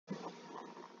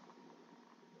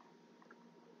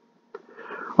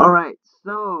Alright,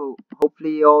 so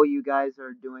hopefully all you guys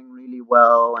are doing really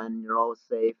well and you're all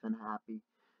safe and happy.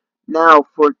 Now,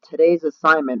 for today's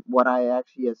assignment, what I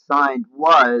actually assigned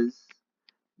was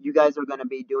you guys are going to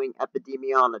be doing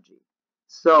epidemiology.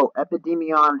 So,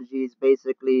 epidemiology is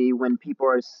basically when people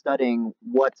are studying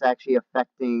what's actually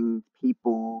affecting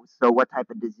people, so what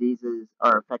type of diseases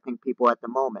are affecting people at the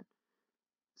moment.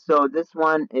 So, this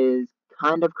one is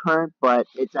kind of current, but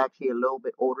it's actually a little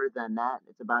bit older than that.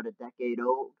 It's about a decade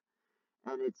old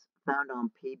and it's found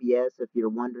on PBS if you're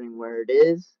wondering where it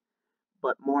is.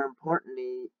 But more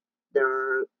importantly, there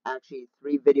are actually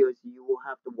three videos you will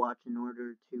have to watch in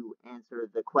order to answer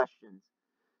the questions.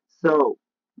 So,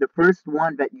 the first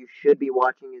one that you should be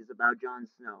watching is about John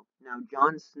Snow. Now,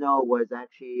 John Snow was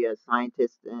actually a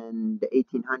scientist in the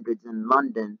 1800s in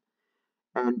London,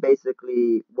 and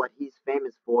basically what he's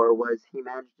famous for was he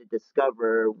managed to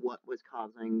discover what was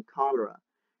causing cholera.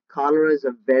 Cholera is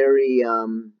a very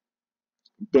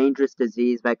dangerous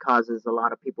disease that causes a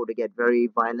lot of people to get very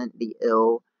violently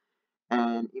ill.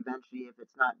 And eventually, if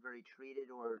it's not very treated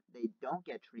or they don't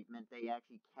get treatment, they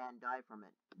actually can die from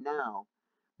it. Now,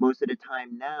 most of the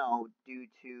time now, due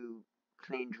to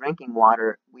clean drinking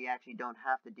water, we actually don't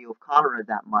have to deal with cholera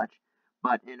that much.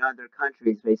 But in other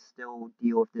countries, they still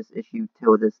deal with this issue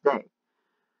till this day.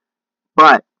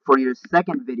 But for your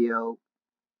second video,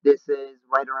 this is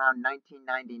right around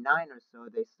 1999 or so,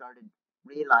 they started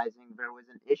realizing there was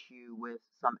an issue with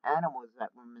some animals that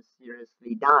were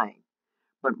mysteriously dying.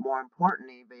 But more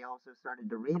importantly, they also started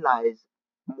to realize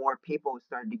more people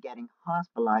started getting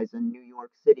hospitalized in New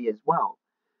York City as well.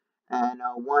 And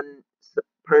one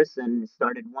person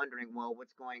started wondering, well,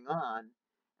 what's going on?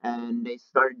 And they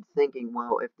started thinking,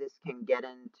 well, if this can get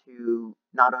into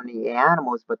not only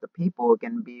animals but the people, it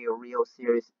can be a real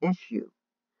serious issue.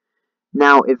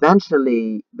 Now,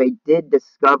 eventually, they did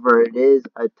discover it is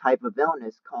a type of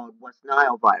illness called West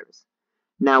Nile virus.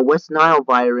 Now, West Nile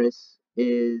virus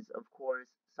is, of course,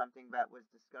 something that was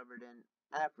discovered in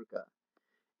Africa,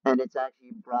 and it's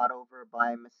actually brought over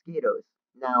by mosquitoes.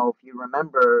 Now, if you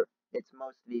remember, it's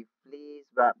mostly fleas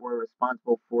that were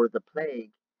responsible for the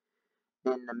plague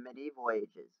in the medieval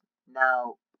ages.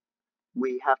 Now,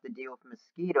 we have to deal with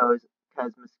mosquitoes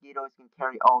because mosquitoes can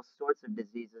carry all sorts of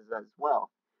diseases as well.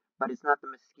 But it's not the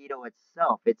mosquito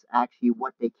itself, it's actually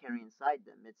what they carry inside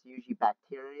them. It's usually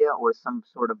bacteria or some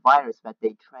sort of virus that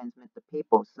they transmit to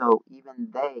people, so even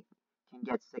they can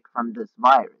get sick from this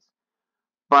virus.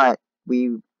 But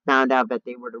we found out that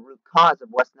they were the root cause of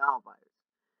West Nile virus.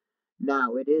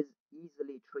 Now, it is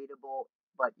easily treatable,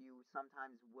 but you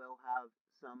sometimes will have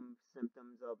some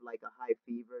symptoms of like a high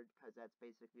fever because that's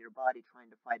basically your body trying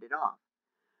to fight it off.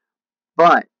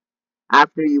 But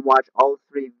after you watch all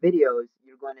three videos,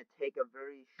 you're going to take a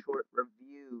very short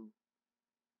review,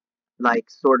 like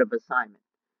sort of assignment.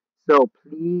 So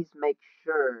please make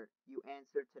sure you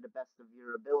answer to the best of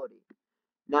your ability.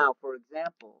 Now, for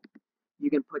example, you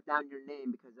can put down your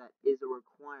name because that is a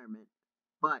requirement,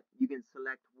 but you can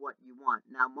select what you want.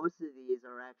 Now, most of these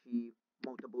are actually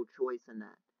multiple choice in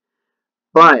that.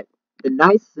 But the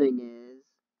nice thing is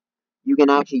you can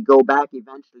actually go back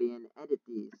eventually and edit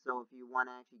these. So if you want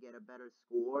to actually get a better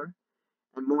score,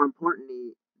 and more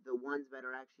importantly, the ones that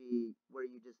are actually where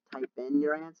you just type in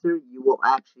your answer, you will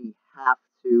actually have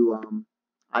to,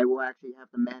 I will actually have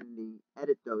to manually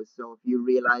edit those. So if you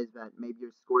realize that maybe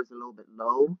your score is a little bit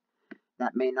low,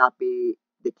 that may not be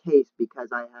the case because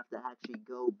I have to actually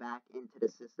go back into the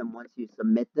system once you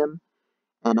submit them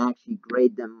and actually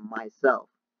grade them myself.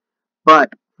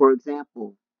 But for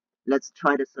example, let's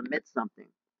try to submit something.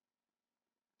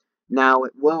 Now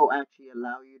it will actually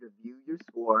allow you to view your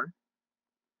score.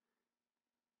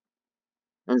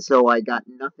 And so I got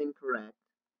nothing correct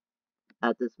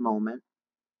at this moment.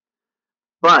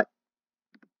 But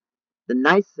the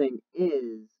nice thing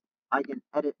is I can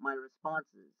edit my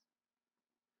responses.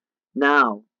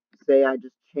 Now, say I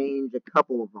just change a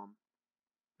couple of them.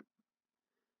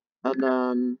 And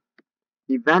then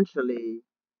eventually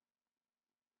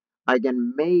I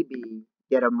can maybe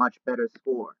get a much better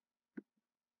score.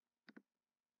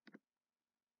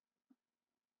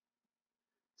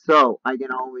 So I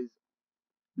can always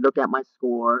look at my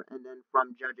score, and then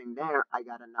from judging there, I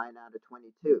got a 9 out of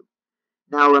 22.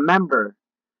 Now remember,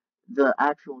 the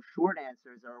actual short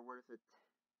answers are worth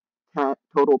a 10,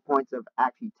 total points of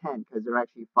actually 10 because they're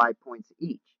actually 5 points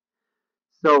each.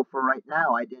 So for right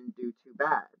now, I didn't do too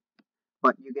bad.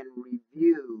 But you can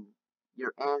review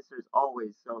your answers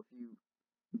always. So if you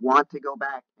want to go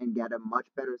back and get a much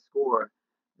better score,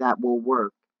 that will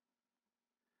work.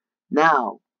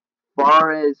 Now,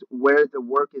 far as where the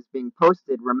work is being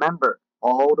posted, remember,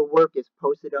 all the work is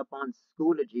posted up on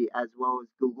Schoology as well as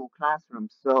Google Classroom.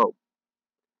 So,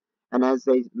 and as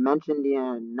they mentioned in the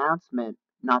announcement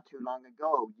not too long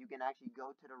ago, you can actually go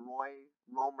to the Roy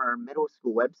Romer Middle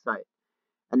School website.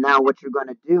 And now what you're going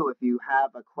to do if you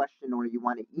have a question or you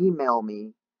want to email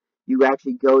me, you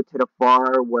actually go to the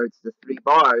far where it's the three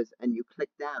bars and you click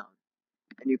down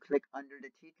and you click under the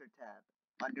teacher tab,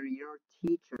 under your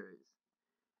teachers.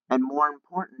 And more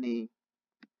importantly,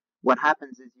 what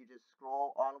happens is you just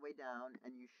scroll all the way down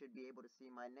and you should be able to see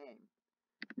my name.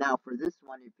 Now for this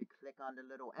one, if you click on the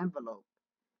little envelope,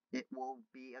 it will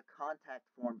be a contact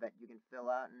form that you can fill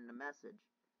out in the message.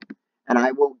 And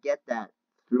I will get that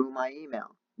through my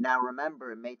email. Now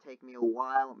remember, it may take me a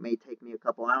while, it may take me a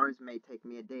couple hours, it may take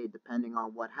me a day, depending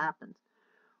on what happens.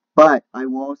 But I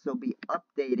will also be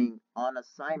updating on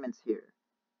assignments here.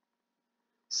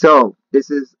 So this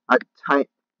is a type,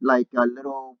 like a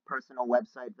little personal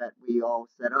website that we all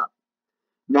set up.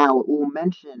 Now it will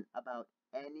mention about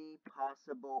any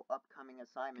possible upcoming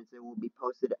assignments. It will be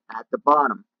posted at the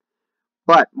bottom.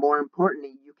 But more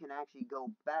importantly, you can actually go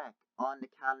back on the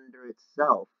calendar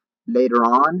itself later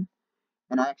on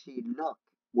and actually look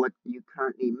what you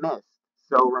currently missed.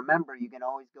 So remember, you can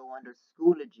always go under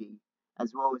Schoology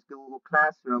as well as Google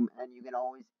Classroom, and you can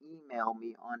always email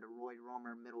me on the Roy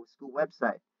Romer Middle School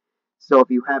website. So if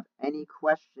you have any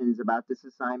questions about this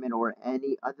assignment or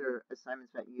any other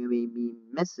assignments that you may be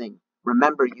missing,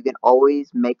 remember you can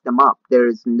always make them up. There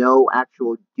is no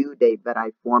actual due date that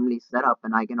I formally set up,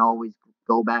 and I can always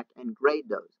go back and grade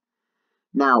those.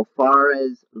 Now, far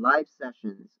as live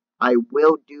sessions, I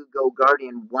will do Go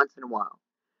Guardian once in a while,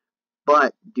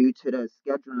 but due to the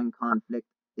scheduling conflict,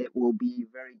 it will be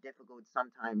very difficult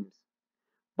sometimes.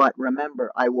 But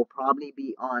remember, I will probably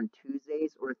be on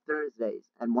Tuesdays or Thursdays.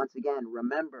 And once again,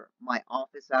 remember, my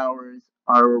office hours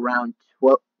are around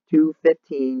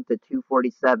 2:15 to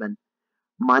 2:47.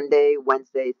 Monday,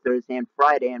 Wednesday, Thursday, and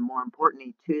Friday. And more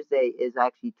importantly, Tuesday is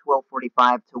actually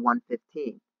 12:45 to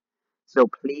 1:15. So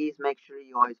please make sure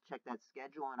you always check that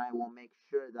schedule, and I will make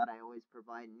sure that I always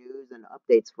provide news and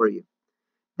updates for you.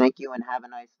 Thank you and have a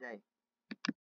nice day.